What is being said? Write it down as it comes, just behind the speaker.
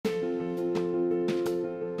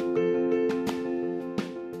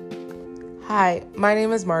Hi, my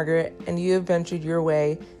name is Margaret, and you have ventured your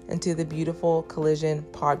way into the Beautiful Collision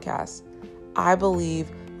podcast. I believe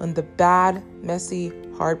when the bad, messy,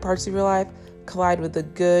 hard parts of your life collide with the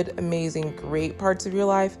good, amazing, great parts of your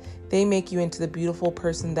life, they make you into the beautiful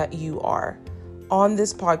person that you are. On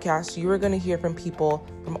this podcast, you are going to hear from people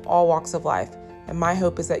from all walks of life, and my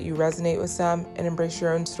hope is that you resonate with some and embrace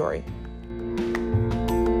your own story.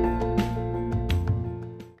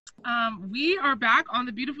 We are back on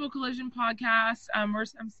the Beautiful Collision podcast. I'm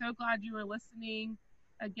so glad you are listening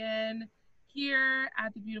again here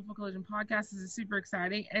at the Beautiful Collision podcast. This is super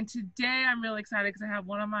exciting. And today I'm really excited because I have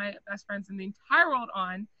one of my best friends in the entire world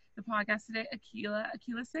on the podcast today, Akila.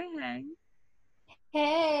 Akila, say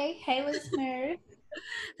hey. Hey listeners.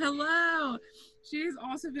 Hello. She's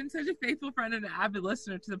also been such a faithful friend and an avid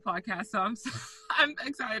listener to the podcast. So I'm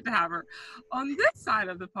excited to have her on this side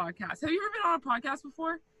of the podcast. Have you ever been on a podcast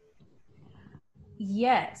before?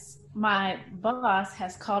 Yes, my boss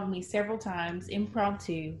has called me several times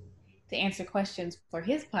impromptu to answer questions for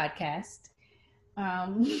his podcast,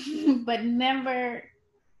 but never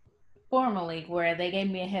formally where they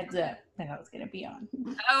gave me a heads up that I was going to be on.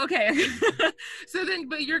 Okay. So then,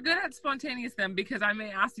 but you're good at spontaneous then, because I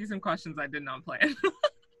may ask you some questions I did not plan.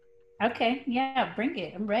 Okay, yeah, bring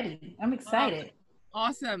it. I'm ready. I'm excited.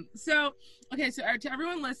 Awesome. So, okay, so to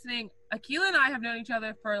everyone listening, Akila and I have known each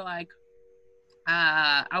other for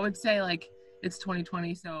I would say it's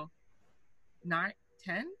 2020, so 9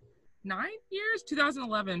 years,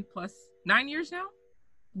 2011 plus 9 years now.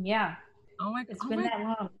 Yeah. Oh my god, it's been that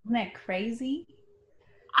long. Isn't that crazy?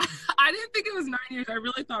 I didn't think it was 9 years. I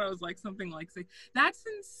really thought it was something like 6. That's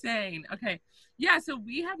insane. Okay, yeah, so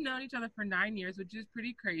we have known each other for 9 years, which is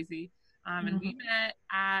pretty crazy. And we met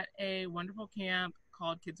at a wonderful camp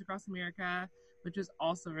called Kids Across America, which was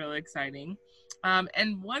also really exciting.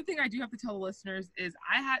 And one thing I do have to tell the listeners is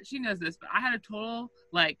she knows this, but I had a total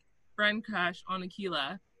friend crush on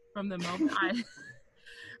Akila from the moment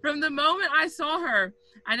I saw her.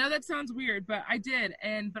 I know that sounds weird, but I did.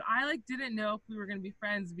 But I didn't know if we were going to be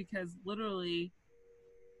friends because literally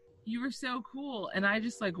you were so cool and I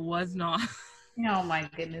just was not. Oh my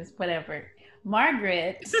goodness, whatever.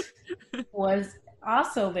 Margaret was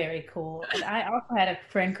also very cool, and I also had a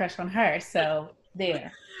friend crush on her, so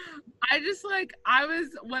there. I just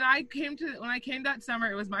when I came that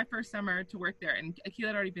summer, it was my first summer to work there, and Akila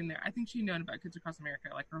had already been there. I think she'd known about Kids Across America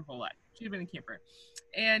her whole life. She'd been a camper,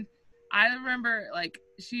 and I remember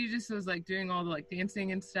she just was doing all the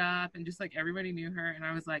dancing and stuff, and just everybody knew her, and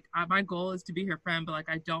I was my goal is to be her friend, but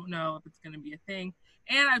I don't know if it's gonna be a thing.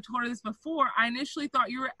 And I've told her this before. I initially thought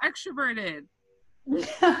you were extroverted.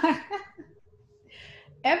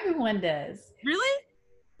 Everyone does. Really?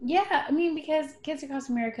 Yeah, I mean, because Kids Across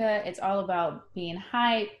America, it's all about being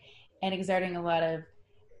hype and exerting a lot of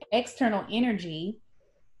external energy.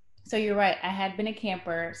 So you're right. I had been a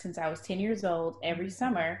camper since I was 10 years old every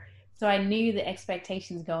summer. So I knew the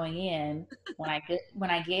expectations going in. When I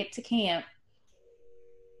get to camp,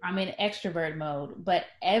 I'm in extrovert mode. But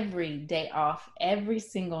every day off, every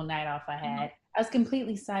single night off I had, I was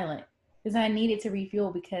completely silent because I needed to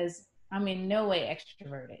refuel because I'm in no way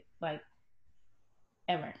extroverted.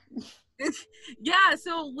 Ever. Yeah,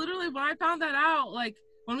 so literally when I found that out,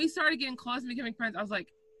 when we started getting close and becoming friends, I was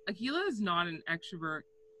Akila is not an extrovert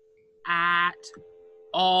at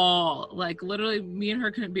all. Literally me and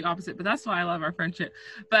her couldn't be opposite, but that's why I love our friendship.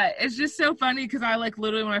 But it's just so funny because I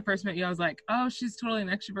literally when I first met you, I was oh, she's totally an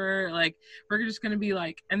extrovert. We're just gonna be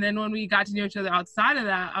and then when we got to know each other outside of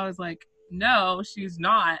that, I was no, she's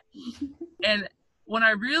not. And when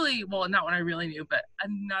I really, not when I really knew, but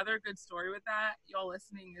another good story with that, y'all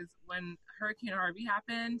listening, is when Hurricane Harvey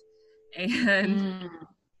happened, and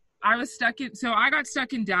I got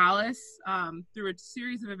stuck in Dallas through a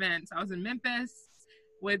series of events. I was in Memphis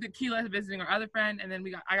with Akila visiting our other friend, and then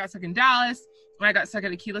I got stuck in Dallas, and I got stuck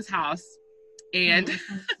at Akila's house, and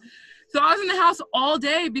so I was in the house all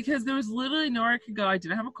day because there was literally nowhere I could go. I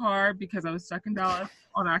didn't have a car because I was stuck in Dallas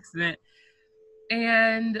on accident,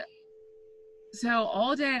 and so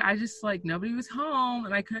all day I just nobody was home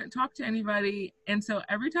and I couldn't talk to anybody. And so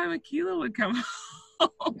every time Akila would come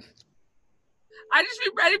home, I'd just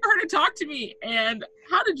be ready for her to talk to me. And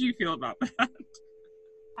how did you feel about that?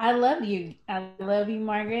 I love you. I love you,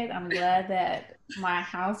 Margaret. I'm glad that my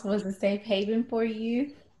house was a safe haven for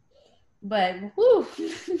you. But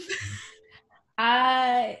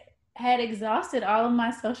I had exhausted all of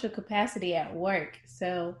my social capacity at work.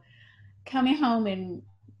 So coming home and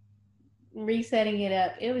resetting it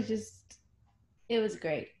up, it was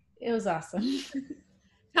great. It was awesome.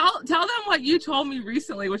 Tell them what you told me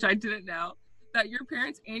recently, which I didn't know, that your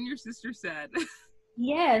parents and your sister said.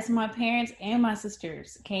 Yes, my parents and my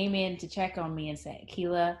sisters came in to check on me and said,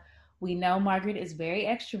 Keela, we know Margaret is very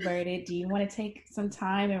extroverted. Do you want to take some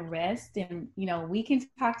time and rest? And, we can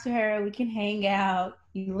talk to her, we can hang out.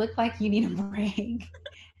 You look like you need a break.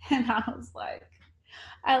 And I was like,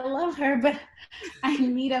 I love her, but I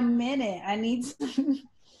need a minute. I need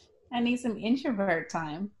some introvert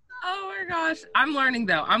time. Oh my gosh. I'm learning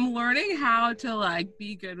though. I'm learning how to like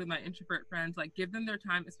be good with my introvert friends, like give them their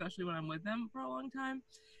time, especially when I'm with them for a long time.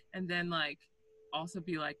 And then like also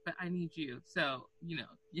be like, but I need you. So,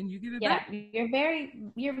 and you give it Yeah, back. you're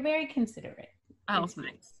very considerate. Oh, It's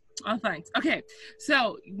thanks. Oh, thanks. Okay.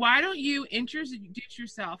 So why don't you introduce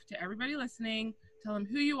yourself to everybody listening? Tell them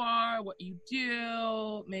who you are, what you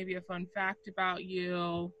do, maybe a fun fact about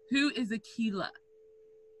you. Who is Akila?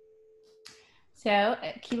 So,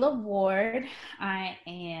 Keela Ward, I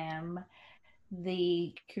am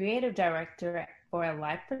the creative director for a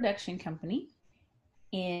live production company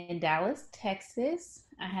in Dallas, Texas.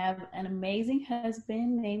 I have an amazing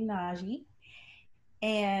husband named Najee.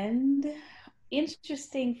 And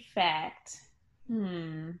interesting fact,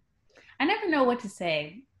 I never know what to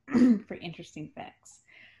say for interesting facts.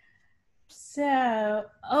 So,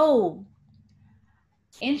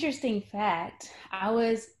 interesting fact, I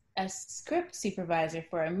was a script supervisor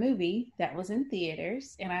for a movie that was in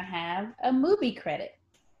theaters, and I have a movie credit.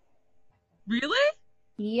 Really?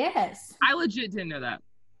 Yes. I legit didn't know that.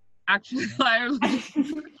 Actually, I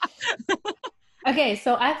legit... Okay,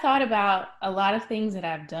 so I thought about a lot of things that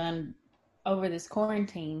I've done over this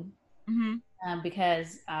quarantine,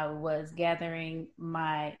 because I was gathering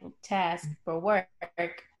my task for work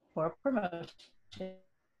for promotion,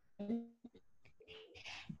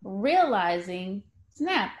 realizing,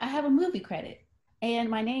 snap, I have a movie credit. And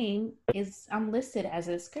my name I'm listed as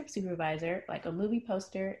a script supervisor, like a movie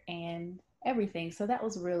poster and everything. So that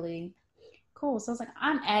was really cool. So I was like,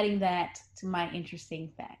 I'm adding that to my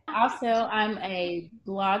interesting fact. Also, I'm a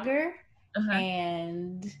blogger,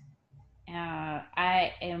 and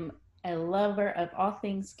I am a lover of all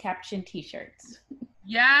things caption t-shirts.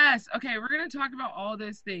 Yes. Okay, we're gonna talk about all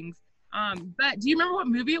those things. But do you remember what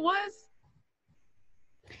movie it was?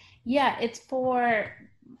 Yeah, it's for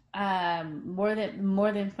more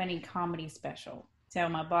than funny comedy special. So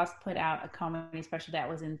my boss put out a comedy special that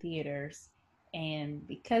was in theaters, and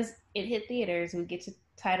because it hit theaters, we get to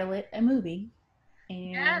title it a movie.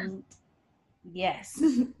 And yes.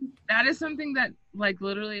 That is something that like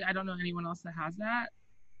literally I don't know anyone else that has that.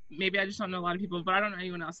 Maybe I just don't know a lot of people, but I don't know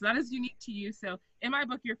anyone else. So that is unique to you. So in my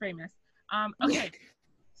book, you're famous. Okay.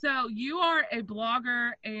 So you are a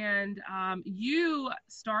blogger, and you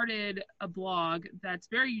started a blog that's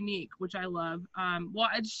very unique, which I love. Well,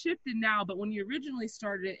 it's shifted now, but when you originally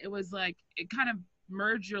started it, it was like it kind of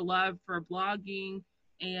merged your love for blogging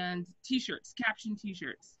and t-shirts, caption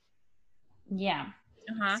t-shirts. Yeah.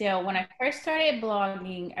 Uh-huh. So when I first started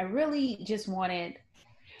blogging, I really just wanted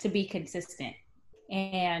to be consistent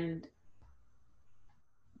and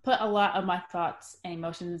put a lot of my thoughts and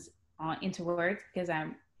emotions into words, because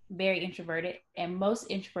I'm very introverted. And most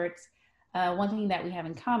introverts, one thing that we have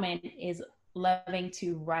in common is loving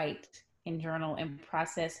to write and journal and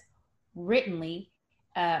process writtenly,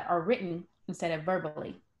 or written instead of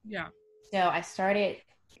verbally. Yeah. So I started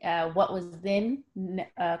what was then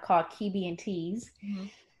called Key and Tees. Mm-hmm.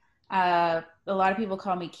 A lot of people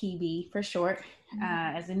call me Key for short,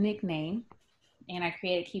 as a nickname. And I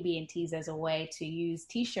created Key and Tees as a way to use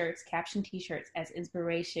t-shirts, caption t-shirts, as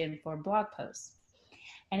inspiration for blog posts.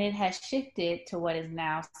 And it has shifted to what is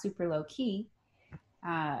now Super Low Key,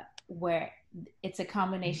 where it's a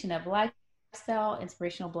combination of lifestyle,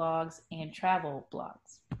 inspirational blogs, and travel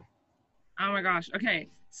blogs. Oh my gosh. Okay.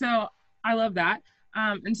 So I love that.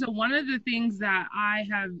 And so one of the things that I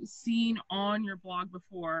have seen on your blog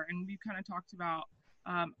before, and we've kind of talked about,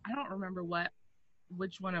 I don't remember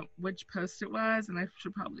which post it was, and I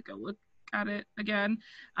should probably go look at it again.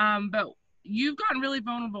 But you've gotten really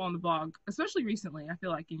vulnerable on the blog, especially recently, I feel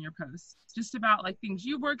like, in your posts, just about like things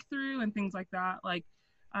you work through and things like that. Like,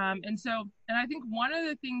 and I think one of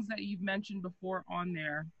the things that you've mentioned before on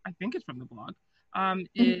there, I think it's from the blog,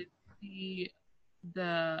 is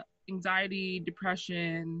the anxiety,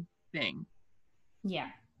 depression thing. Yeah.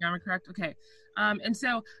 Am I correct? Okay. And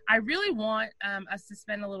so I really want us to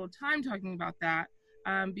spend a little time talking about that,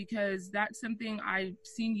 because that's something I've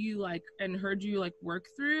seen you like and heard you like work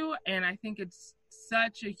through. And I think it's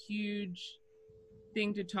such a huge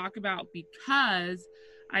thing to talk about, because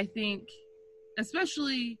I think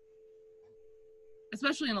especially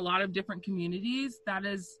in a lot of different communities, that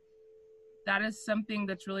is something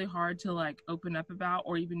that's really hard to like open up about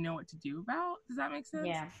or even know what to do about. Does that make sense?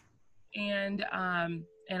 Yeah. And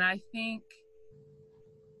I think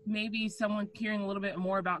maybe someone hearing a little bit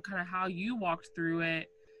more about kind of how you walked through it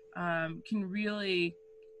can really,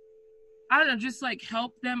 I don't know, just like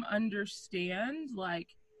help them understand like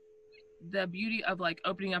the beauty of like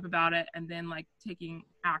opening up about it and then like taking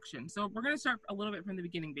action. So we're going to start a little bit from the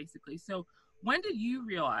beginning, basically. So when did you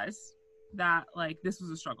realize that like this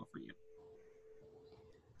was a struggle for you?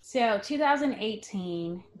 So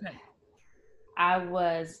 2018, Okay. I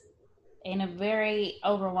was in a very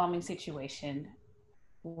overwhelming situation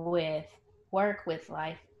with work, with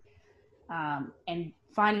life, and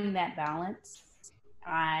finding that balance.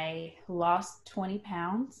 I lost 20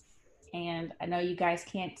 pounds, and I know you guys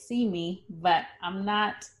can't see me, but I'm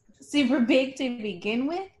not super big to begin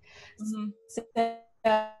with. Mm-hmm.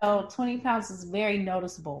 So 20 pounds is very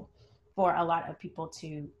noticeable for a lot of people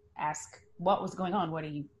to ask what was going on. What are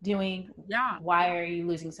you doing? Yeah. Why are you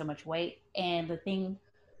losing so much weight? And the thing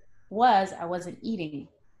was, I wasn't eating.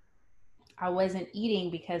 I wasn't eating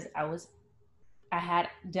because I had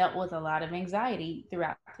dealt with a lot of anxiety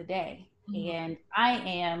throughout the day. Mm-hmm. And I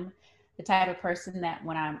am the type of person that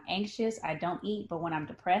when I'm anxious, I don't eat, but when I'm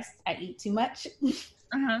depressed, I eat too much.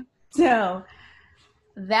 Uh-huh. So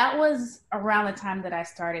that was around the time that I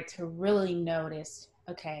started to really notice,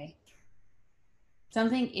 okay,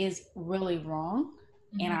 something is really wrong.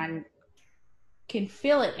 And Mm-hmm. I can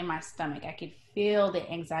feel it in my stomach. I could feel the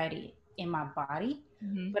anxiety in my body,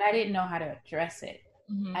 Mm-hmm. but I didn't know how to address it.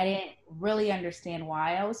 Mm-hmm. I didn't really understand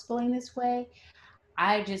why I was feeling this way.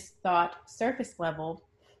 I just thought surface level,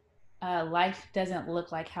 life doesn't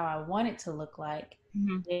look like how I want it to look like.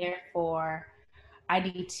 Mm-hmm. Therefore, I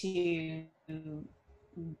need to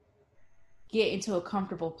get into a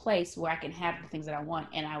comfortable place where I can have the things that I want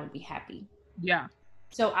and I would be happy. Yeah.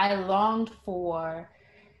 So I longed for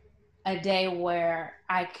a day where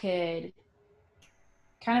I could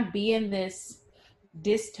kind of be in this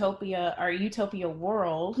dystopia or utopia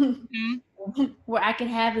world Mm-hmm. where I could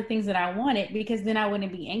have the things that I wanted, because then I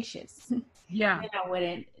wouldn't be anxious. Yeah. Then I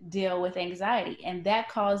wouldn't deal with anxiety. And that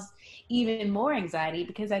caused even more anxiety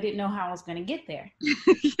because I didn't know how I was going to get there.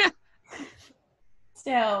 Yeah.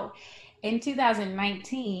 So in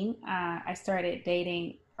 2019, I started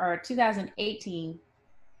dating, or 2018,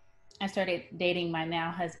 I started dating my now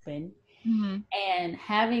husband. Mm-hmm. And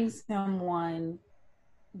having someone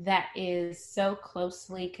that is so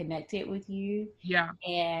closely connected with you Yeah.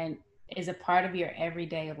 and is a part of your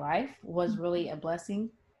everyday life was really a blessing,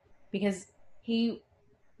 because he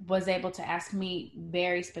was able to ask me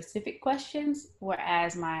very specific questions,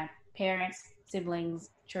 whereas my parents, siblings,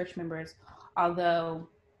 church members, although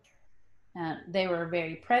they were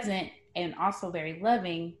very present and also very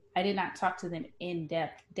loving, I did not talk to them in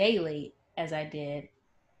depth daily as I did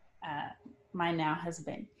uh, my now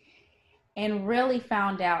husband. And really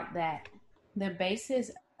found out that the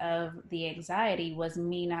basis of the anxiety was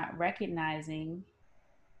me not recognizing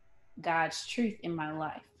God's truth in my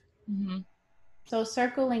life. Mm-hmm. So,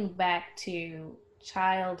 circling back to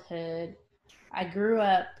childhood, I grew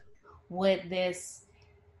up with this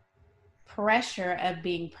pressure of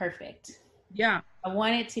being perfect. Yeah. I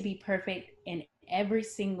wanted to be perfect in every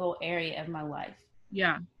single area of my life.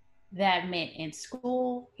 Yeah. That meant in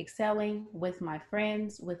school, excelling with my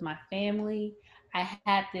friends, with my family. I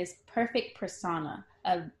had this perfect persona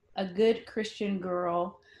of a good Christian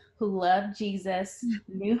girl who loved Jesus,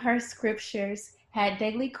 knew her scriptures, had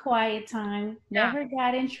daily quiet time, Yeah. never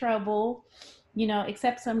got in trouble,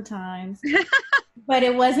 except sometimes, but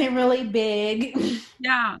it wasn't really big.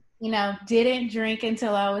 Yeah. Didn't drink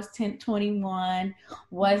until I was 21,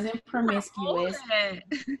 wasn't You were promiscuous, on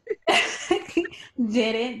it.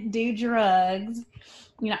 didn't do drugs.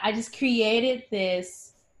 I just created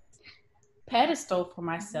this pedestal for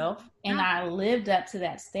myself, and Yeah. I lived up to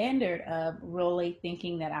that standard of really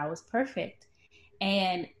thinking that I was perfect.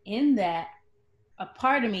 And in that, a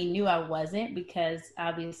part of me knew I wasn't, because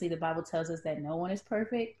obviously the Bible tells us that no one is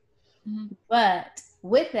perfect. Mm-hmm. But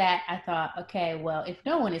with that, I thought, okay, well, if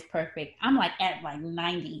no one is perfect, I'm like at like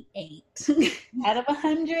 98 out of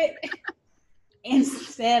 100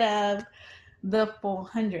 instead of the full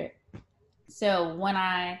 100. So when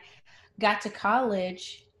I got to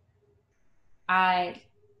college, I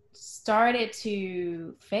started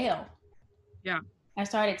to fail. Yeah. I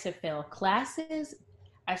started to fail classes.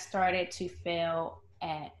 I started to fail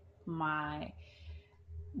at my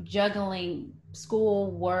juggling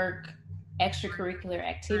school, work, extracurricular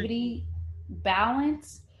Right. activity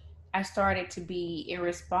balance. I started to be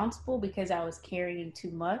irresponsible because I was carrying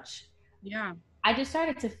too much. Yeah. I just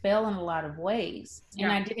started to fail in a lot of ways, and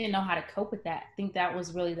Yeah. I didn't know how to cope with that. I think that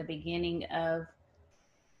was really the beginning of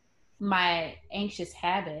my anxious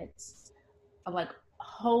habits, I'm like,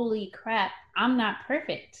 holy crap, I'm not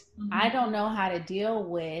perfect. I don't know how to deal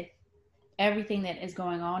with everything that is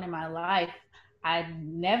going on in my life. I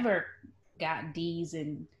never got D's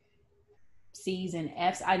and C's and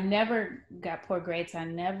F's. I never got poor grades. I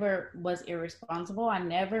never was irresponsible. I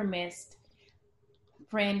never missed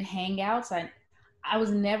friend hangouts. I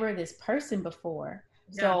was never this person before.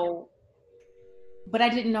 Yeah. So, but I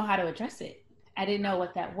didn't know how to address it. I didn't know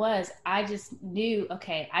what that was. I just knew,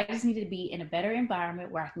 okay, I just needed to be in a better environment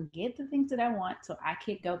where I can get the things that I want so I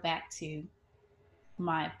could go back to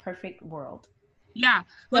my perfect world. Yeah.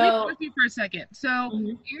 Let me pause you for a second. So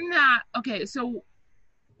in that, okay, so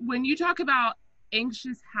when you talk about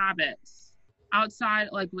anxious habits outside,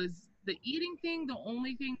 like, was the eating thing the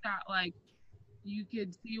only thing that like you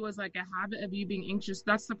could see was like a habit of you being anxious?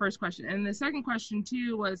 That's the first question. And the second question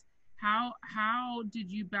too was how did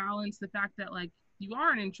you balance the fact that like you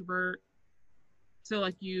are an introvert, so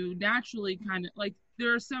like you naturally kind of like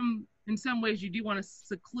there are some in some ways you do want to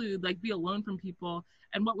seclude, like be alone from people,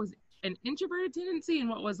 and what was an introverted tendency and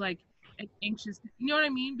what was like an anxious, you know what I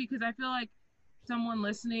mean? Because I feel like someone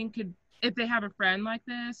listening could, if they have a friend like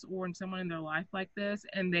this or someone in their life like this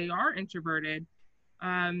and they are introverted,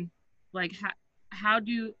 like how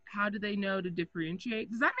do they know to differentiate?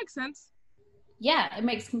 Does that make sense? Yeah, it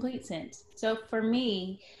makes complete sense. So for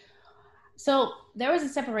me, so there was a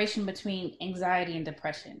separation between anxiety and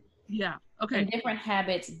depression, Yeah. Okay. and different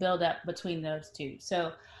habits build up between those two.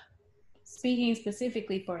 So speaking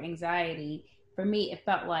specifically for anxiety, for me, it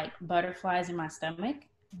felt like butterflies in my stomach,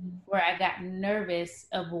 where I got nervous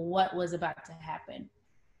of what was about to happen.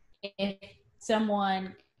 If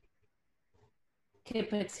someone could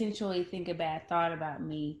potentially think a bad thought about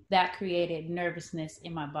me, that created nervousness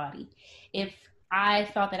in my body. If I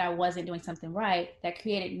felt that I wasn't doing something right, that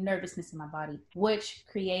created nervousness in my body, which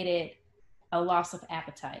created a loss of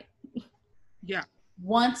appetite. Yeah.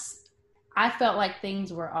 Once I felt like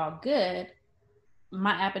things were all good,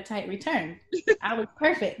 my appetite returned. I was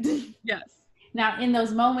perfect. Yes. Now, in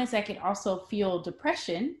those moments, I could also feel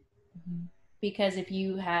depression, because if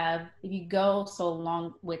you go so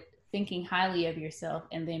long with thinking highly of yourself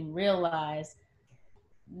and then realize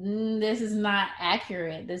this is not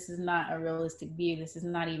accurate, this is not a realistic view, this is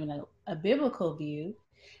not even a biblical view,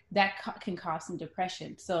 that can cause some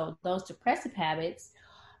depression. So those depressive habits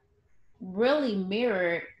really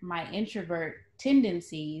mirrored my introvert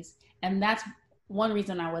tendencies, and that's one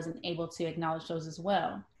reason I wasn't able to acknowledge those as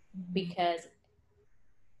well, because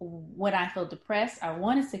when I feel depressed, I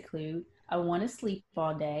want to seclude, I want to sleep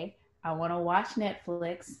all day, I want to watch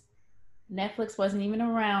Netflix. Netflix wasn't even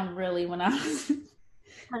around really when I was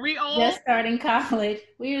Are we old? just starting college.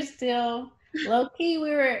 We were still low key.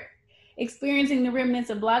 We were experiencing the remnants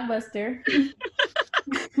of Blockbuster.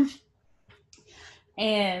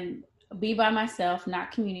 And be by myself,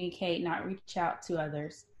 not communicate, not reach out to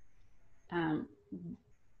others.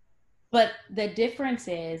 But the difference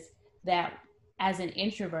is that as an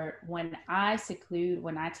introvert, when I seclude,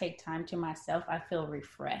 when I take time to myself, I feel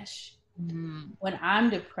refreshed. When I'm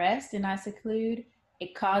depressed and I seclude,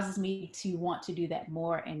 it causes me to want to do that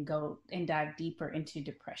more and go and dive deeper into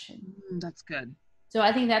depression. That's good. So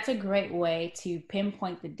I think that's a great way to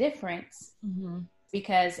pinpoint the difference,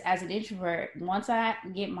 because as an introvert, once I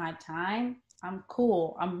get my time, I'm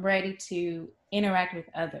cool. I'm ready to interact with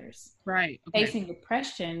others. Right. Okay. Facing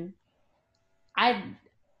depression, I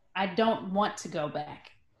don't want to go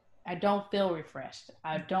back. I don't feel refreshed.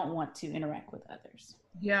 I don't want to interact with others.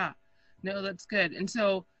 Yeah. No, that's good. And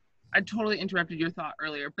so I totally interrupted your thought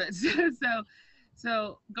earlier, but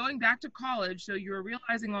so going back to college, so you were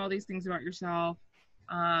realizing all these things about yourself,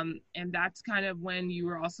 and that's kind of when you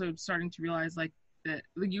were also starting to realize like that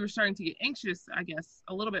you were starting to get anxious, I guess,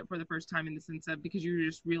 a little bit for the first time, in the sense of because you were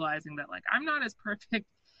just realizing that like I'm not as perfect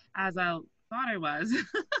as I thought I was,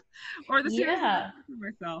 or the Yeah. for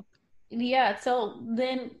myself. Yeah. So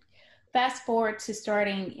then fast forward to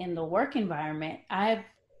starting in the work environment. I've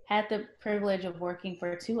had the privilege of working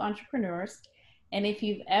for two entrepreneurs. And if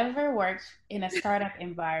you've ever worked in a startup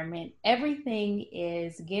environment, everything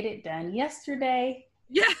is get it done yesterday.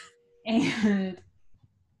 Yeah. And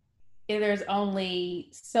there's only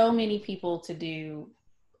so many people to do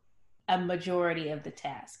a majority of the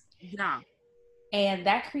task. Yeah. And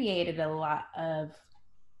that created a lot of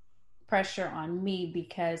pressure on me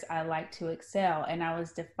because I like to excel, and I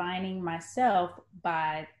was defining myself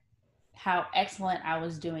by how excellent I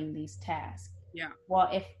was doing these tasks. Yeah. Well,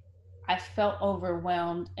 if I felt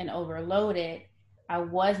overwhelmed and overloaded, I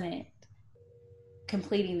wasn't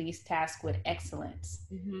completing these tasks with excellence,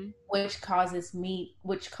 which caused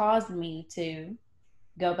me to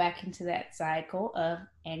go back into that cycle of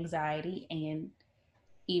anxiety and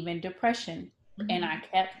even depression. And Mm-hmm. I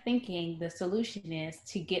kept thinking the solution is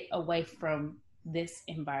to get away from this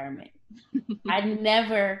environment. I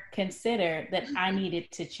never considered that I needed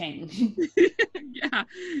to change. Yeah.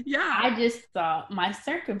 Yeah. I just thought my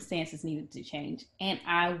circumstances needed to change and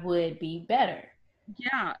I would be better.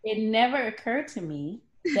 Yeah. It never occurred to me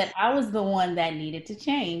that I was the one that needed to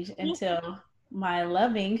change Well, until my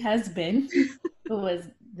loving husband, who was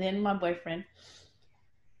then my boyfriend,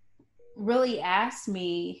 really asked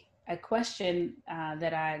me a question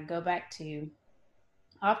that I go back to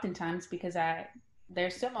oftentimes because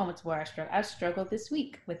there's still moments where I struggled this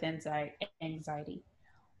week with anxiety.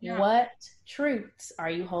 yeah. What truths are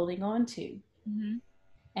you holding on to? Mm-hmm.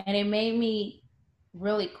 And it made me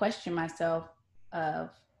really question myself of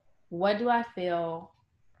what do I feel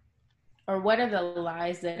or what are the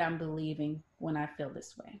lies that I'm believing when I feel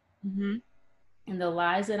this way? Mm-hmm. And the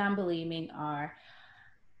lies that I'm believing are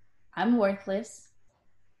I'm worthless.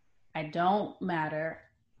 I don't matter.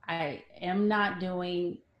 I am not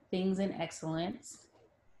doing things in excellence.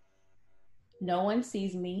 No one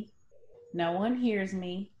sees me. No one hears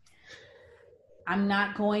me. I'm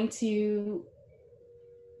not going to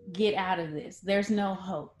get out of this. There's no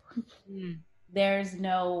hope. Mm-hmm. There's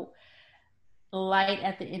no light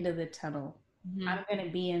at the end of the tunnel. Mm-hmm. I'm going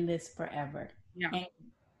to be in this forever. Yeah.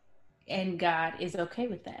 And God is okay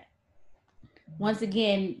with that. Once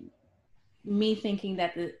again, me thinking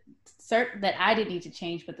that that I didn't need to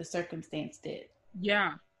change, but the circumstance did.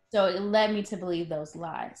 Yeah. So it led me to believe those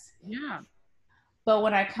lies. Yeah. But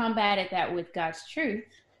when I combated that with God's truth,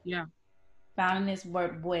 Yeah. found in His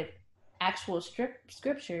Word with actual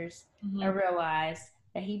scriptures, I Mm-hmm. realized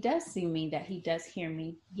that He does see me, that He does hear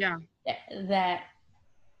me, Yeah. that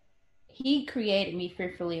He created me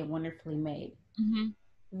fearfully and wonderfully made. Mm-hmm.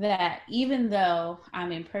 That even though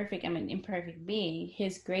I'm an imperfect being,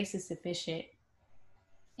 His grace is sufficient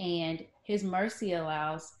and His mercy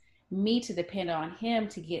allows me to depend on Him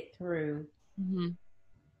to get through Mm-hmm.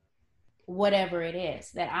 whatever it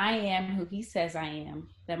is. That I am who He says I am,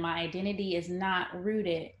 that my identity is not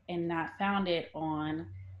rooted and not founded on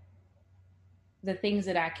the things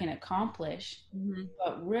that I can accomplish, Mm-hmm.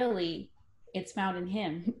 but really it's found in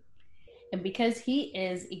Him. And because He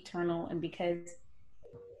is eternal and because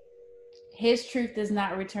His truth does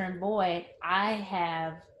not return void, I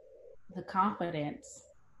have the confidence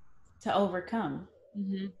to overcome,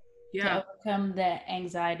 Mm-hmm. to Yeah. overcome the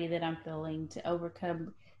anxiety that I'm feeling, to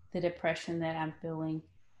overcome the depression that I'm feeling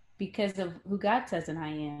because of who God says that I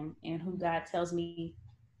am and uh,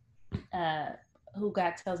 who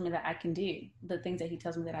God tells me that I can do, the things that He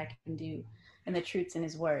tells me that I can do, and the truths in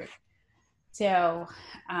His Word. So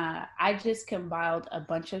I just compiled a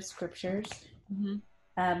bunch of scriptures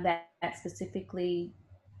Mm-hmm. that specifically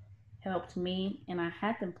helped me, and I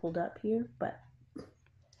had them pulled up here, but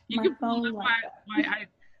You my can pull it phone up like why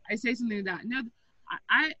I say something like that. No,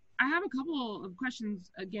 I have a couple of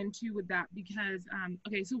questions again too with that because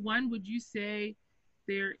okay, so one, would you say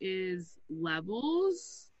there is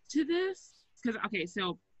levels to this? Because okay,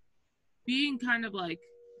 so being kind of like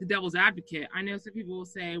the devil's advocate, I know some people will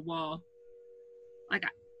say, well, like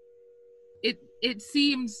it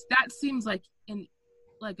seems like in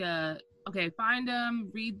like a okay, find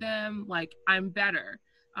them, read them, like I'm better.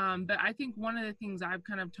 But I think one of the things I've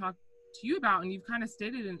kind of talked to you about, and you've kind of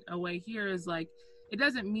stated in a way here, is like it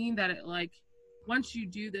doesn't mean that it like once you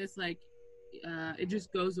do this, like it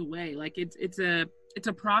just goes away. Like it's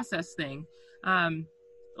a process thing. Um,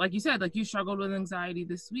 like you said, like you struggled with anxiety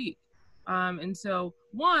this week, and so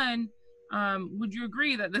one, would you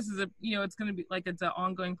agree that this is a it's going to be like it's an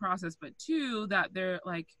ongoing process, but two, that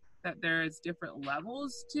there's different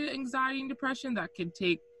levels to anxiety and depression that could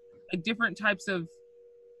take like different types of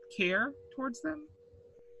care towards them?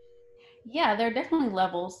 yeah, there are definitely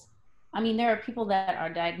levels. I mean, there are people that are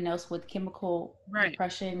diagnosed with chemical Right.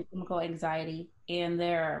 depression, chemical anxiety, and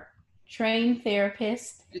there are trained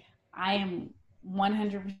therapists. I am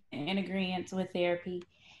 100% in agreement with therapy,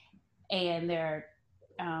 and there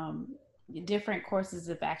are different courses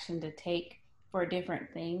of action to take for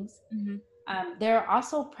different things. Mm-hmm. There are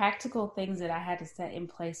also practical things that I had to set in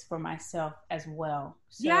place for myself as well.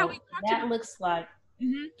 Yeah, we So talked that about. looks like,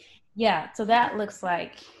 Mm-hmm. yeah, so that looks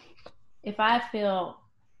like if I feel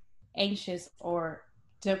anxious or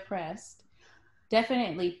depressed,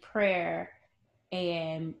 definitely prayer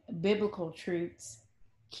and biblical truths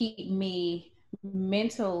keep me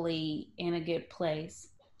mentally in a good place.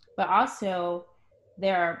 But also,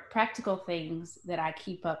 there are practical things that I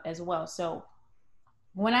keep up as well. So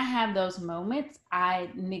when I have those moments, I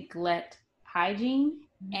neglect hygiene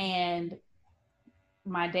and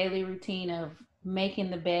my daily routine of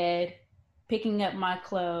making the bed, picking up my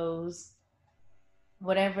clothes,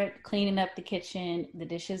 whatever, cleaning up the kitchen, the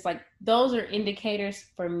dishes, like those are indicators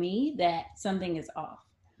for me that something is off.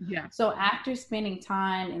 Yeah. So after spending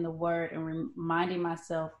time in the Word and reminding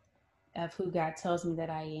myself of who God tells me that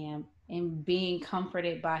I am and being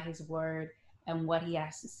comforted by His Word and what He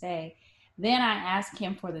has to say, then I ask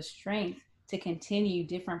Him for the strength to continue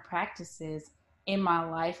different practices in my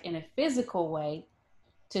life in a physical way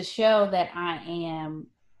to show that I am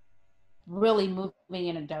really moving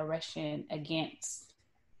in a direction against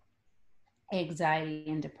anxiety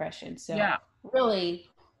and depression. So, Yeah. really,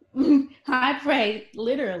 I pray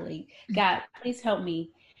literally, God, please help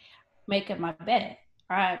me make up my bed.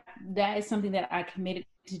 All right. That is something that I committed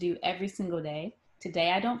to do every single day.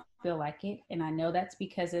 Today, I don't feel like it. And I know that's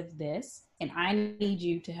because of this. And I need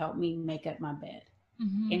you to help me make up my bed.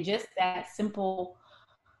 Mm-hmm. And just that simple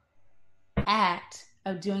act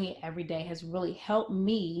of doing it every day has really helped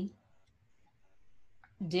me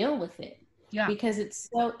deal with it. Yeah. Because it's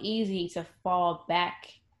so easy to fall back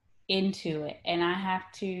into it. And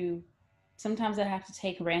sometimes I have to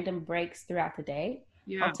take random breaks throughout the day.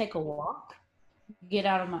 Yeah. I'll take a walk, get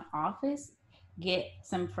out of my office, get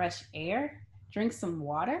some fresh air, drink some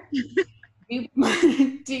water, do,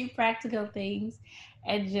 do practical things,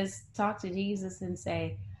 and just talk to Jesus and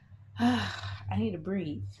say, I need to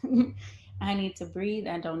breathe. I need to breathe.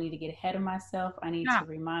 I don't need to get ahead of myself. I need Yeah. to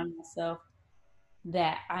remind myself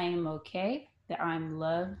that I am okay, that I'm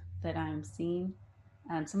loved, that I'm seen.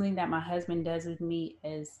 Something that my husband does with me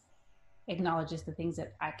is acknowledges the things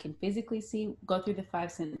that I can physically see. Go through the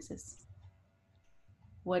five senses.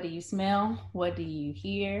 What do you smell? What do you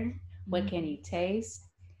hear? What can you taste?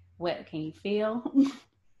 What can you feel?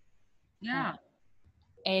 Yeah.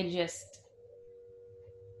 And just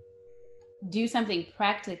do something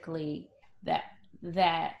practically that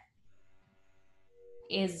that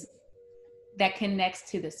is that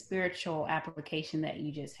connects to the spiritual application that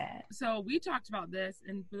you just had. So we talked about this,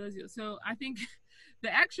 and for those of you, so I think the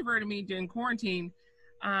extrovert in me during quarantine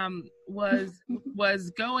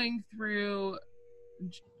was going through.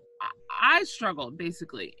 I struggled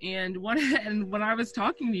basically, and when I was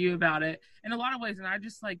talking to you about it, in a lot of ways, and I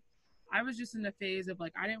was just in the phase of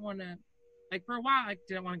like I didn't want to, like for a while I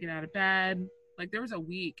didn't want to get out of bed. Like there was a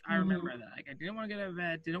week I remember that like I didn't want to get out of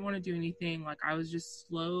bed, didn't want to do anything. Like I was just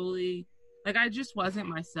slowly, like I just wasn't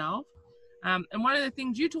myself. And one of the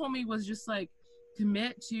things you told me was just like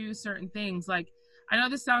commit to certain things. Like I know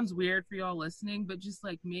this sounds weird for y'all listening, but just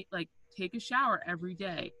like take a shower every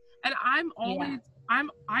day. And I'm always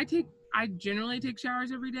I generally take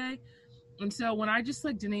showers every day. And so when I just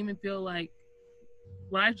like didn't even feel like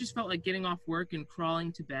when I just felt like getting off work and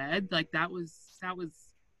crawling to bed, like that was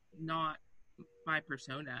not my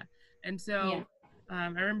persona. And so I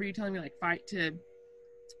remember you telling me like fight to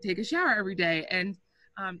take a shower every day. And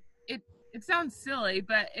it sounds silly,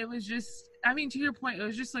 but it was just, I mean, to your point, it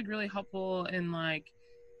was just like really helpful in like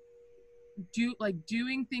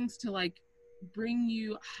doing things to like bring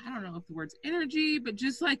you, I don't know if the word's energy, but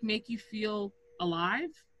just like make you feel alive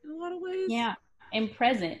in a lot of ways. Yeah. And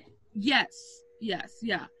present. Yes.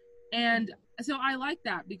 Yeah. And so I like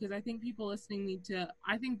that because I think people listening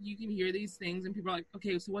I think you can hear these things and people are like,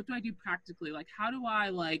 okay, so what do I do practically? Like, how do I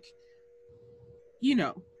like,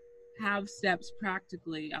 have steps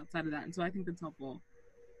practically outside of that? And so I think that's helpful.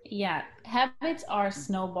 Yeah. Habits are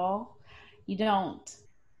snowball. You don't,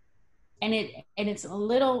 and it's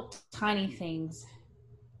little tiny things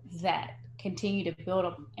that continue to build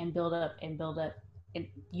up and build up and build up. And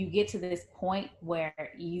you get to this point where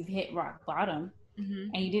you've hit rock bottom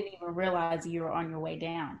and you didn't even realize you were on your way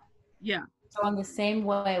down. Yeah. So in the same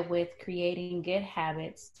way with creating good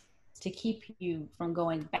habits to keep you from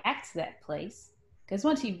going back to that place, because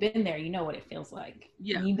once you've been there, you know what it feels like.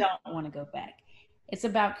 Yeah. You don't want to go back. It's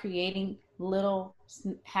about creating little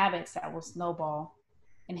habits that will snowball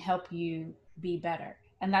and help you be better.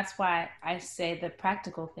 And that's why I say the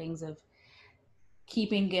practical things of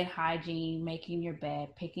keeping good hygiene, making your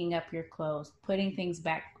bed, picking up your clothes, putting things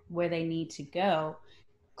back where they need to go,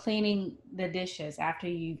 cleaning the dishes after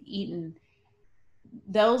you've eaten.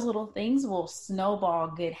 Those little things will snowball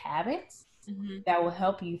good habits that will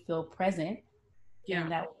help you feel present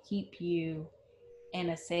and that will keep you in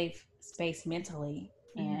a safe space mentally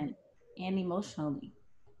and emotionally.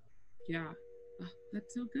 Yeah. Oh,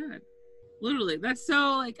 that's so good. Literally, that's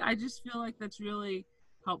so like I just feel like that's really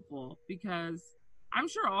helpful because I'm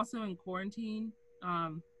sure also in quarantine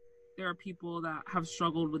there are people that have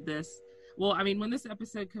struggled with this. well, I mean, when this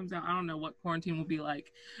episode comes out, I don't know what quarantine will be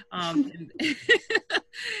like in,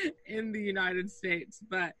 in the United States,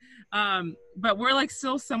 but we're like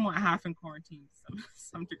still somewhat half in quarantine to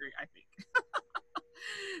some degree, I think.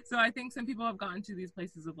 So I think some people have gotten to these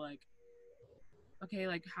places of like, okay,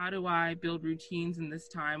 like how do I build routines in this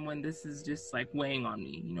time when this is just like weighing on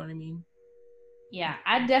me? You know what I mean? Yeah,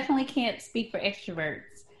 I definitely can't speak for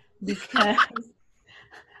extroverts because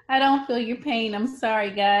I don't feel your pain. I'm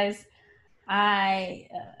sorry, guys. I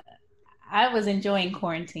I was enjoying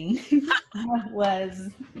quarantine. I was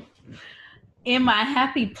in my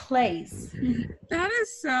happy place. That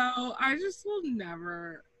is so, I just will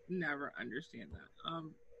never understand that.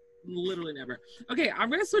 Literally never. Okay, I'm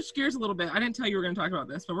gonna switch gears a little bit. I didn't tell you we were gonna talk about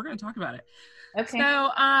this, but we're gonna talk about it. Okay.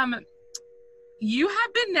 So, you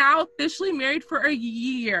have been now officially married for a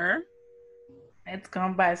year. It's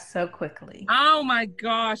gone by so quickly. Oh my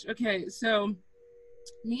gosh. Okay, so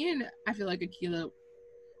me and I feel like Akila,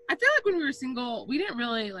 I feel like when we were single, we didn't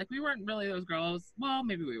really like, we weren't really those girls. Well,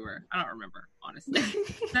 maybe we were. I don't remember, honestly.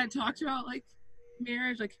 That talked about like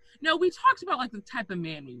marriage. Like, no, we talked about like the type of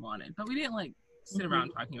man we wanted, but we didn't like sit around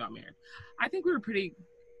talking about marriage. I think we were pretty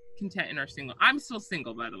content in our single. I'm still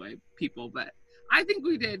single, by the way, people, but I think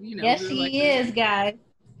we did, you know. Yes, she is, guys.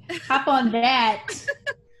 Hop on that.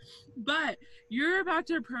 But you're about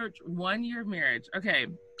to approach 1 year of marriage. Okay,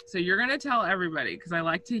 so you're gonna tell everybody, because I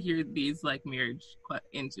like to hear these like marriage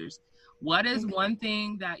answers. What is one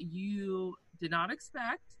thing that you did not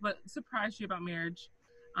expect but surprised you about marriage,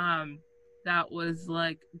 that was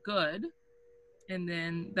like good, and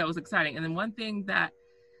then that was exciting, and then one thing that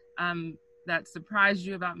that surprised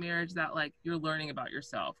you about marriage that like you're learning about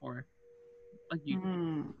yourself, or like you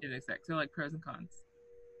didn't expect? So like pros and cons.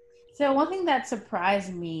 So one thing that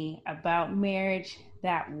surprised me about marriage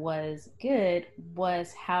that was good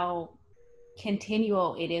was how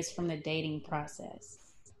continual it is from the dating process.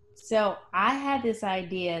 So I had this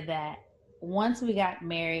idea that once we got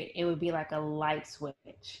married, it would be like a light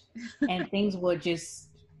switch and things would just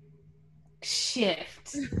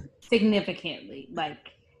shift significantly,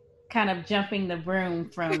 like kind of jumping the broom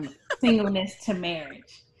from singleness to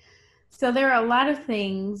marriage. So there are a lot of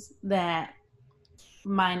things that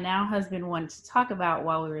my now husband wanted to talk about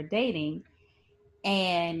while we were dating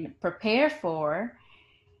and prepare for.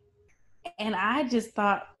 And I just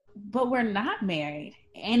thought, but we're not married.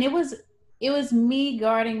 And it was me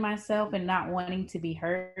guarding myself and not wanting to be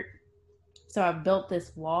hurt. So I built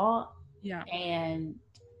this wall. Yeah. And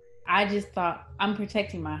I just thought, I'm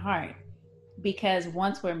protecting my heart, because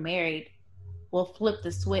once we're married, we'll flip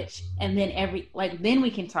the switch, and then then we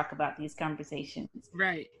can talk about these conversations.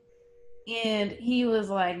 Right. And he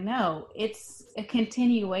was like, no, it's a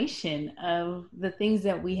continuation of the things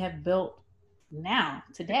that we have built now,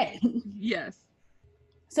 today. Yes.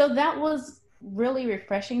 So that was really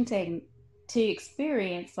refreshing to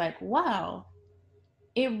experience, like, wow,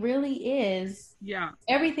 it really is. Yeah.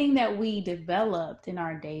 Everything that we developed in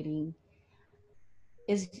our dating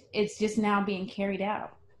it's just now being carried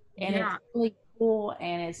out. And it's really cool,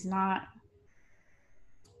 and it's not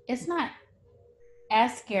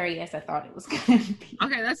as scary as I thought it was going to be.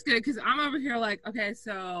 Okay, that's good, because I'm over here like, okay,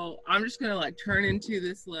 so I'm just going to like turn into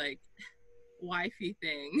this like wifey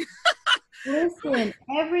thing. Listen,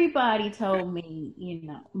 everybody told me,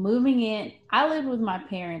 moving in, I lived with my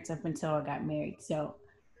parents up until I got married. So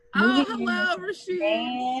hello,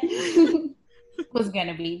 Rashid. Was going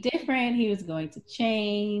to be different. He was going to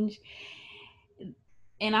change.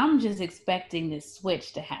 And I'm just expecting this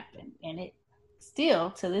switch to happen. And it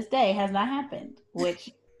still, to this day, has not happened, which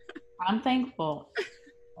I'm thankful.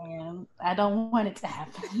 And I don't want it to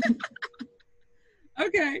happen.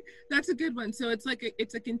 Okay, that's a good one. So it's like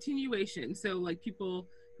it's a continuation. So like people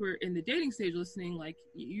who are in the dating stage listening, like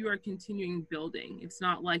you are continuing building. It's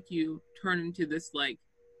not like you turn into this like,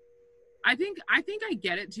 I think I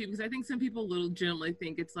get it too, because I think some people legitimately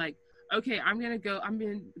think it's like, okay, I'm gonna go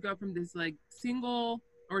from this like single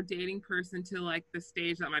or dating person to like the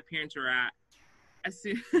stage that my parents are at as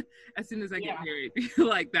soon as I get married,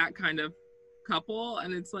 like that kind of couple.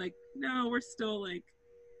 And it's like, no, we're still like,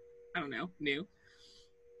 I don't know, new.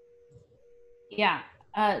 Yeah.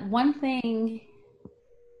 One thing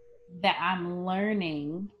that I'm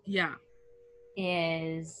learning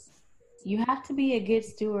is you have to be a good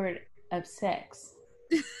steward of sex.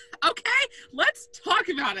 Okay, let's talk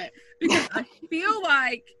about it, because I feel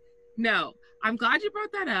like, no, I'm glad you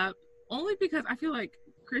brought that up, only because I feel like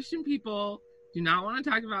Christian people do not want to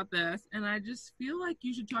talk about this, and I just feel like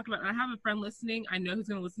you should talk about it. I have a friend listening. I know who's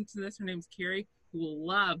going to listen to this. Her name's Carrie, who will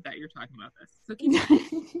love that you're talking about this. So keep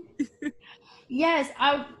talking. Yes,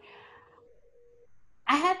 I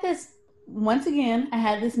had this once again, I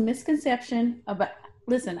had this misconception about.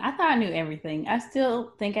 Listen, I thought I knew everything. I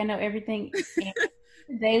still think I know everything. And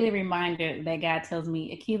a daily reminder that God tells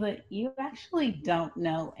me, Akila, you actually don't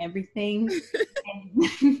know everything.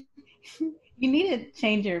 And you need to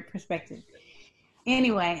change your perspective.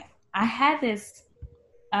 Anyway, I had this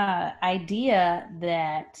idea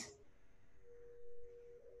that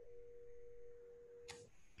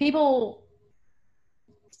people,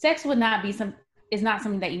 sex would not be some, is not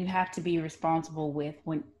something that you have to be responsible with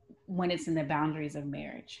when it's in the boundaries of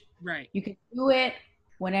marriage. Right. You can do it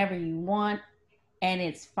whenever you want, and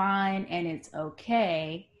it's fine and it's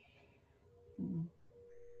okay,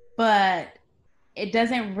 but it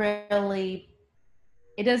doesn't really,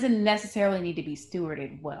 it doesn't necessarily need to be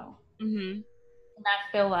stewarded well. Mm-hmm. And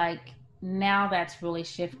I feel like now that's really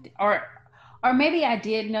shifted, or maybe I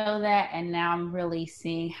did know that, and now I'm really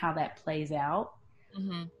seeing how that plays out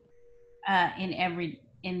Mm-hmm.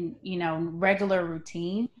 in regular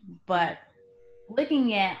routine. But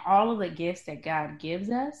looking at all of the gifts that God gives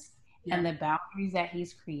us and the boundaries that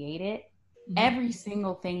He's created, every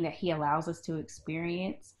single thing that He allows us to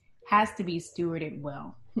experience has to be stewarded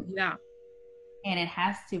well. Yeah. And it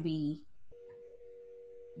has to be,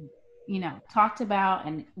 talked about,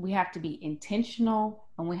 and we have to be intentional,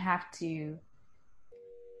 and we have to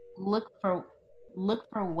look for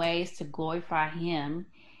ways to glorify Him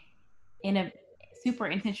in a super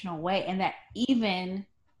intentional way, and that even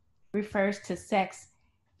refers to sex.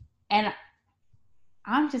 And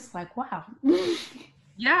I'm just like, wow.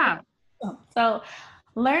 Yeah. So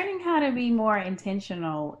learning how to be more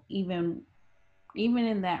intentional, even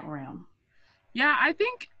in that realm. Yeah, I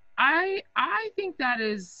think that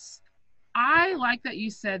is, I like that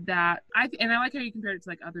you said that. And I like how you compared it to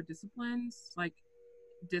like other disciplines, like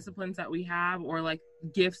disciplines that we have, or like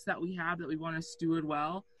gifts that we have that we want to steward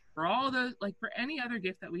well. For all those, like for any other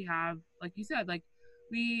gift that we have, like you said, like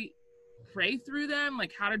we pray through them,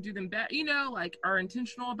 like how to do them better, like are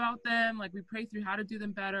intentional about them, like we pray through how to do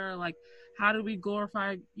them better, like how do we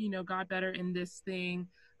glorify God better in this thing.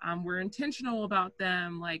 We're intentional about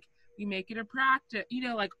them, like we make it a practice,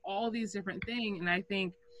 like all these different things. And I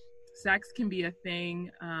think sex can be a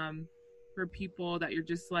thing for people that you're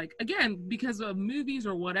just like, again, because of movies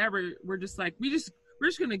or whatever, we're just like, we're just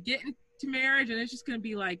gonna get into marriage, and it's just gonna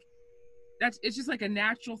be like, it's just like a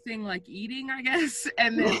natural thing, like eating, I guess.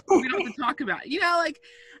 And then we don't have to talk about it. Like,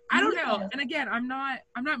 I don't know. And again, I'm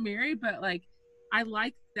not married, but like, I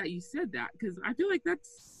like that you said that, because I feel like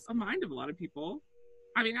that's a mind of a lot of people.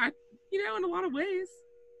 I mean, in a lot of ways.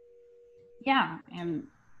 Yeah. And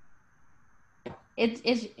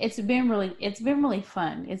it's been really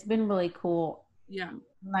fun. It's been really cool. Yeah. I'm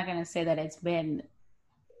not gonna say that it's been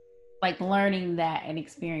like learning that and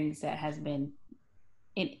experience that has been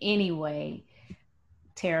in any way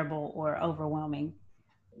terrible or overwhelming.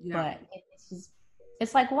 Yeah. But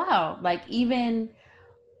it's like, wow, like even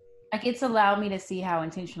like it's allowed me to see how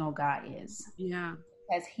intentional God is. Yeah.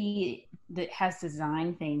 As He has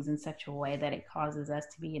designed things in such a way that it causes us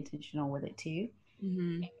to be intentional with it too.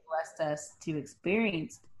 Mm-hmm. And blessed us to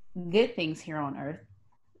experience good things here on earth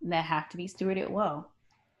that have to be stewarded well.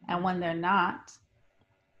 And when they're not,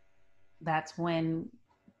 that's when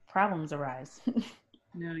problems arise.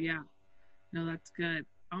 No, yeah. No, that's good.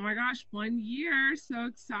 Oh my gosh, 1 year. So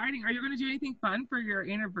exciting. Are you going to do anything fun for your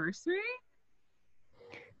anniversary?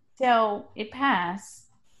 So it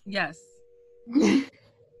passed. Yes.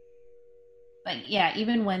 Like, yeah,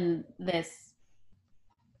 even when this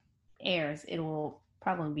airs, it will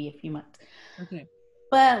probably be a few months. Okay.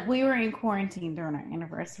 But we were in quarantine during our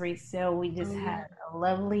anniversary, so we just had a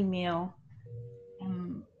lovely meal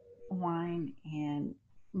and wine and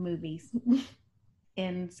movies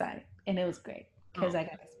inside. And it was great because I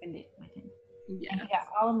got to spend it with him. Yeah. And he got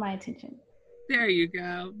all of my attention. There you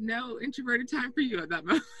go. No introverted time for you at that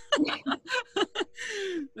moment.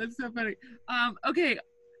 That's so funny. Okay.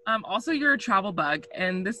 Also, you're a travel bug,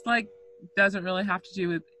 and this like doesn't really have to do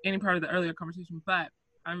with any part of the earlier conversation, but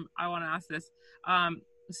I want to ask this.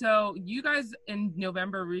 So you guys in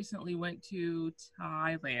November recently went to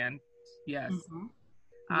Thailand. Yes. Mm-hmm.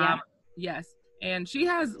 Yeah. Yes. And she's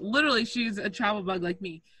a travel bug like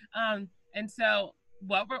me. And so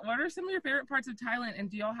what are some of your favorite parts of Thailand, and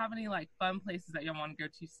do y'all have any like fun places that y'all want to go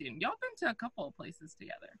to soon? Y'all been to a couple of places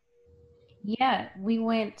together. Yeah,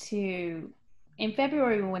 in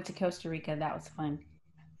February we went to Costa Rica. That was fun.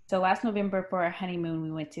 So last November for our honeymoon,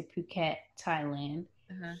 we went to Phuket, Thailand.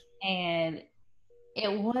 Uh-huh. And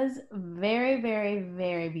it was very, very,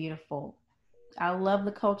 very beautiful. I love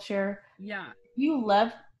the culture. Yeah. You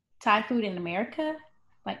love Thai food in America?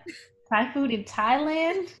 Like Thai food in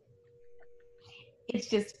Thailand? It's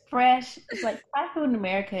just fresh. It's like Thai food in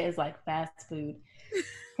America is like fast food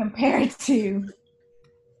compared to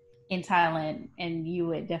in Thailand, and you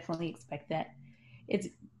would definitely expect that. It's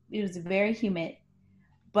it was very humid,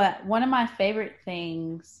 but one of my favorite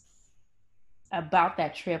things about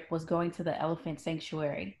that trip was going to the elephant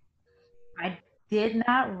sanctuary. I did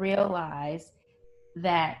not realize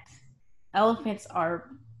that elephants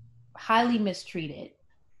are highly mistreated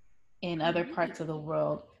in other parts of the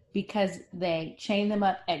world because they chain them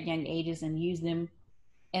up at young ages and use them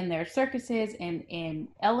in their circuses and in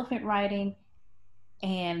elephant riding,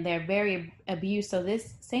 and they're very abused. So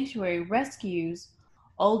this sanctuary rescues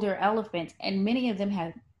older elephants, and many of them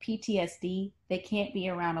have PTSD. They can't be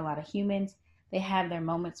around a lot of humans. They have their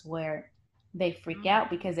moments where they freak out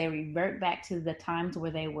because they revert back to the times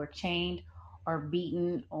where they were chained or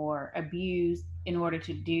beaten or abused in order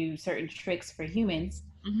to do certain tricks for humans.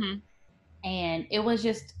 Mm-hmm. And it was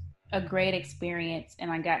just a great experience,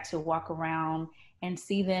 and I got to walk around and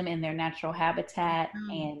see them in their natural habitat,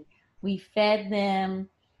 Oh, and we fed them.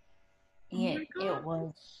 oh my It god.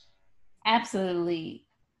 was absolutely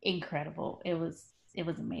incredible. It was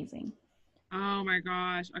amazing. Oh my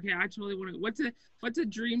gosh. Okay, I totally want to. What's a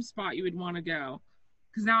dream spot you would want to go?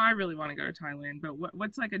 Because now I really want to go to Thailand. But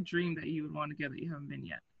what's like a dream that you would want to go that you haven't been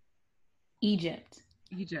yet? Egypt.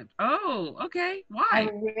 Egypt. Oh, okay. I Why?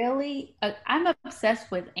 really I'm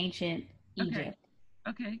obsessed with ancient Okay. Egypt,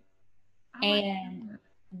 Okay. I like and that.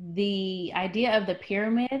 the idea of the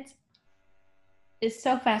pyramids is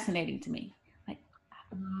so fascinating to me. Like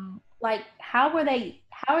Oh, how are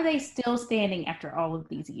they still standing after all of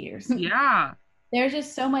these years? yeah. There's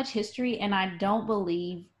just so much history, and I don't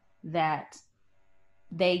believe that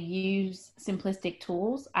they use simplistic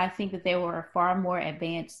tools. I think that they were a far more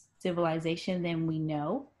advanced civilization than we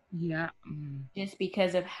know, Yeah. Mm. just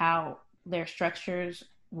because of how their structures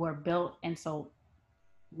were built and so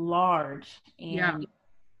large. Yeah.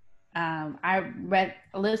 And I read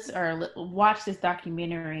list or watched this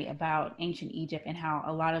documentary about ancient Egypt and how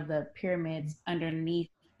a lot of the pyramids underneath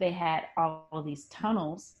they had all of these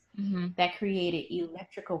tunnels Hmm. that created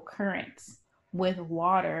electrical currents with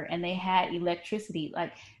water, and they had electricity.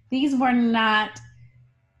 Like these were not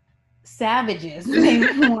savages. They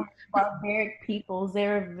were barbaric peoples. They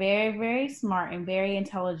were very, very smart and very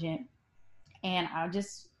intelligent. And I'm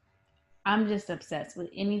just obsessed with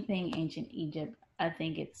anything ancient Egypt. I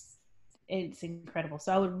think it's incredible.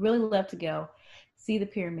 So I would really love to go see the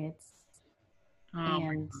pyramids Oh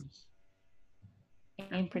my and gosh.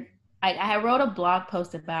 and I wrote a blog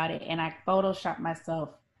post about it, and I photoshopped myself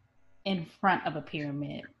in front of a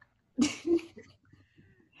pyramid.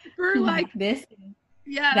 For like, Like this,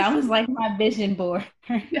 yes, that was like my vision board.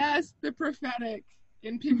 yes, the prophetic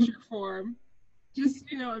in picture form. Just,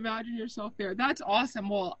 imagine yourself there. That's awesome.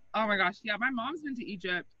 Well, oh my gosh. Yeah, my mom's been to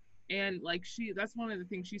Egypt, and like that's one of the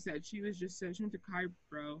things she said. She was just she went to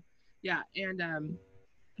Cairo. Yeah, and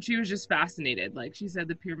she was just fascinated. Like she said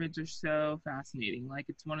the pyramids are so fascinating. Like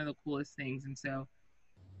it's one of the coolest things. And so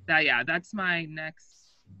yeah, that's my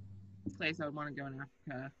next place I would want to go in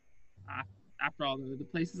Africa, after all the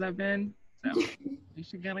places I've been. So we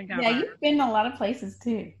should get Yeah, together. you've been a lot of places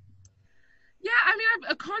too. Yeah, I mean,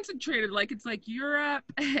 I've concentrated, like it's like Europe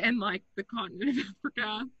and like the continent of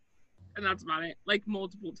Africa, and that's about it, like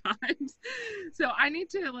multiple times. So I need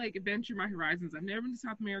to like venture my horizons. I've never been to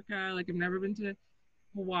South America, like I've never been to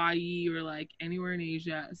Hawaii or like anywhere in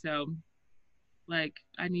Asia. So like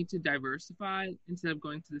I need to diversify instead of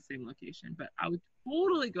going to the same location. But I would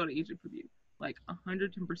totally go to Egypt with you, like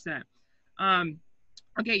 110%. Um,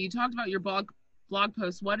 okay, you talked about your blog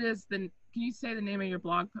post. What is the? Can you say the name of your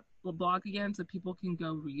blog again so people can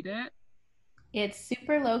go read it? It's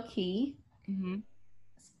super low key. Mm-hmm.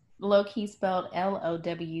 Low key spelled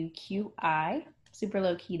LOWQI.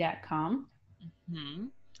 Superlowkey.com. Hmm.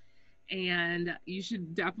 And you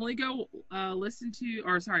should definitely go listen to,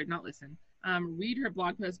 or sorry, not listen, read her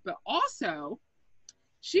blog post. But also,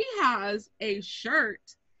 she has a shirt.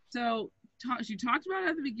 So she talked about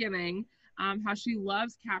at the beginning how she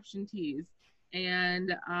loves caption tees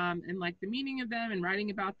and like the meaning of them and writing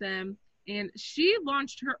about them. And she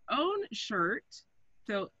launched her own shirt.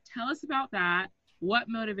 So tell us about that. What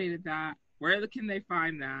motivated that? Where can they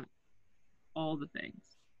find that? All the things.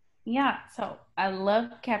 Yeah, so I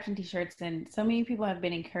love caption t-shirts, and so many people have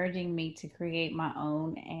been encouraging me to create my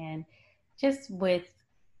own. And just with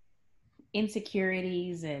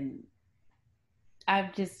insecurities and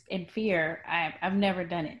I've just in fear, I've never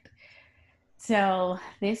done it. So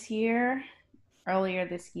this year, earlier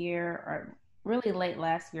this year, or really late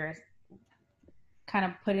last year, kind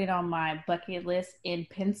of put it on my bucket list in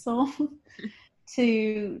pencil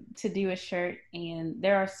to do a shirt, and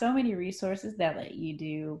there are so many resources that let you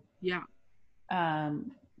do Yeah.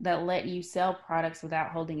 that let you sell products without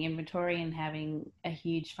holding inventory and having a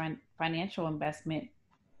huge financial investment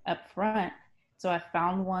up front. So I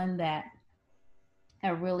found one that I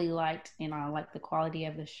really liked, and I like the quality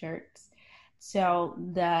of the shirts. So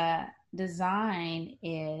the design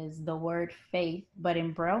is the word faith, but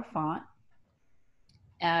in Braille font,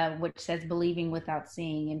 which says believing without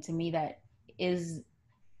seeing. And to me, that is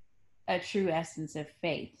a true essence of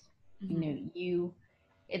faith. Mm-hmm.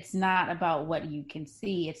 It's not about what you can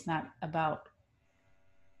see. It's not about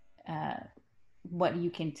uh, what you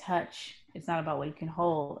can touch. It's not about what you can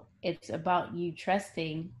hold. It's about you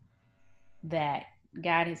trusting that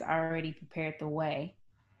God has already prepared the way,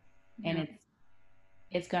 and Yeah.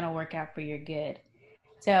 it's going to work out for your good.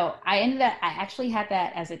 So I actually had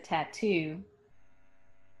that as a tattoo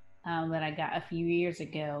that I got a few years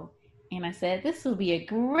ago. And I said, this will be a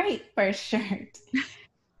great first shirt.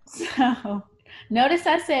 So notice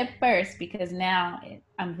I said first because now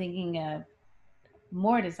I'm thinking of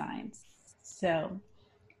more designs. So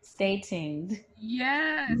stay tuned.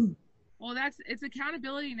 Yes. Well, it's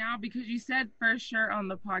accountability now because you said first shirt on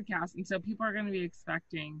the podcast, and so people are going to be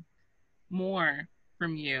expecting more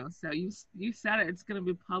from you. So you said it. It's going to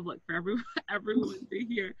be public for everyone to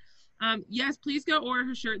hear. Yes, please go order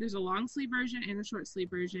her shirt. There's a long sleeve version and a short sleeve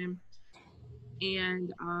version,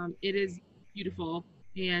 and it is beautiful,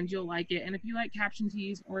 and you'll like it. And if you like caption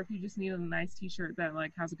tees, or if you just need a nice T-shirt that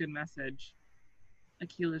like has a good message,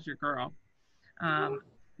 Akila's your girl.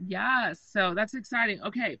 Yes, so that's exciting.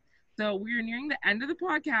 Okay, so we're nearing the end of the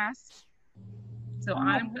podcast. So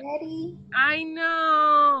I'm ready. I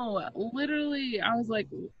know, literally, I was like,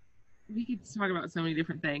 we could talk about so many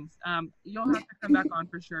different things. You'll have to come back on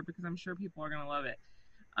for sure because I'm sure people are gonna love it.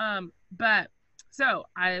 But so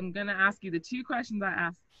I am gonna ask you the two questions I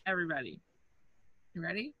ask everybody. You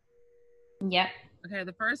ready? Yep. Okay,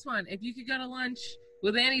 the first one: if you could go to lunch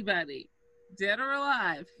with anybody, dead or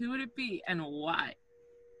alive, who would it be and why?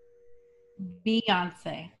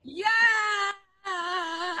 Beyonce. Yeah.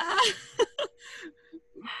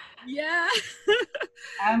 Yeah.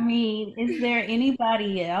 I mean, is there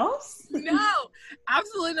anybody else? No,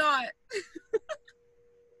 absolutely not.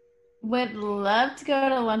 Would love to go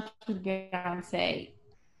to lunch with Beyonce.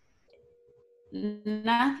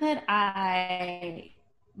 Not that I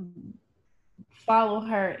follow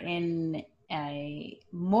her in a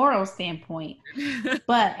moral standpoint,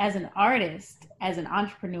 but as an artist, as an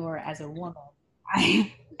entrepreneur, as a woman,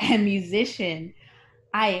 a musician,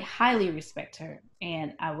 I highly respect her,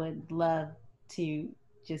 and I would love to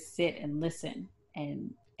just sit and listen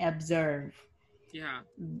and observe. Yeah.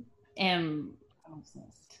 And I'm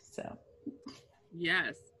obsessed. So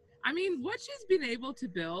Yes. I mean, what she's been able to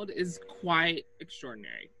build is quite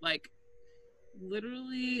extraordinary. Like,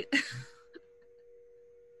 literally,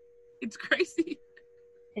 it's crazy.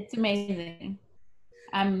 it's amazing.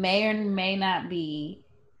 I may or may not be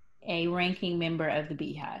a ranking member of the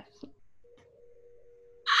Beehive.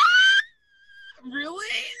 Really?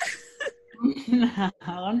 No,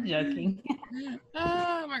 I'm joking.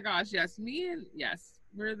 Oh my gosh, yes. Yes,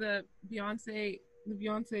 we're the Beyonce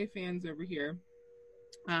fans over here.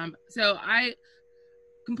 So I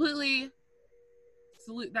completely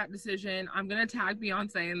salute that decision. I'm gonna tag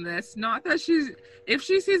Beyonce in this. Not that if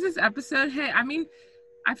she sees this episode, hey, I mean,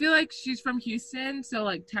 I feel like she's from Houston, so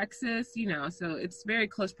like Texas, so it's very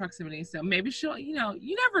close proximity. So maybe she'll, you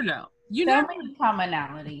never know. Many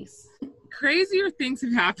commonalities. Crazier things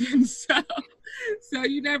have happened, so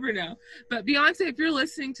you never know. But Beyonce, if you're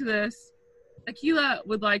listening to this, Akila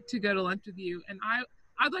would like to go to lunch with you, and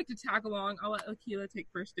I'd like to tag along. I'll let Akila take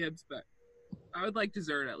first dibs, but I would like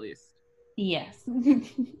dessert at least. Yes.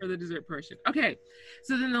 For the dessert portion. Okay,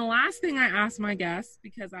 so then the last thing I ask my guests,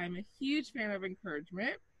 because I'm a huge fan of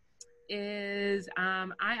encouragement, is I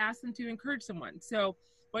ask them to encourage someone. So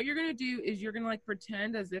what you're going to do is you're going to like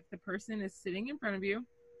pretend as if the person is sitting in front of you,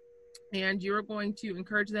 and you're going to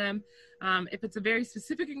encourage them. If it's a very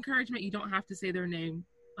specific encouragement, you don't have to say their name.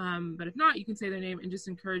 But if not, you can say their name and just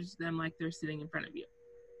encourage them like they're sitting in front of you.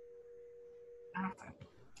 Awesome.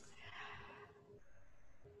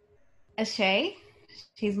 Shay,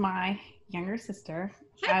 she's my younger sister.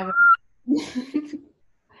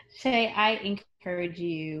 Shay, I encourage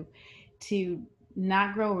you to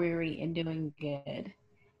not grow weary in doing good.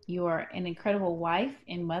 You are an incredible wife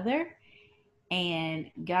and mother,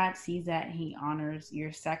 and God sees that. He honors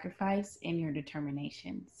your sacrifice and your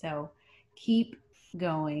determination. So keep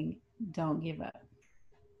going. Don't give up.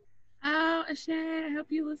 Oh, Shay, I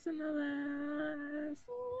hope you listen to this.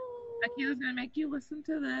 Akila's gonna make you listen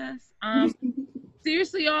to this.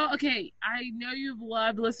 Seriously, y'all. Okay, I know you've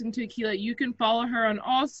loved listening to Akila. You can follow her on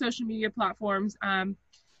all social media platforms. I'm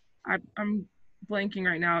blanking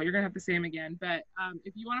right now. You're gonna have to say them again. But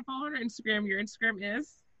if you want to follow her on Instagram, your Instagram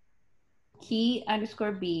is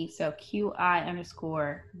Key_B. So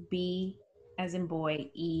QI_B as in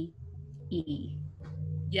boy, E.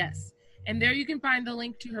 yes. And there you can find the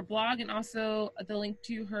link to her blog and also the link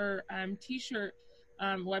to her t-shirt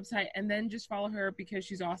website. And then just follow her because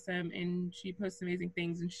she's awesome and she posts amazing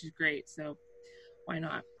things and she's great. So why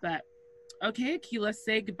not? But okay, Akila,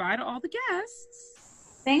 say goodbye to all the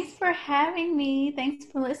guests. Thanks for having me. Thanks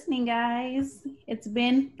for listening, guys. It's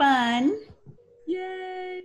been fun. Yay!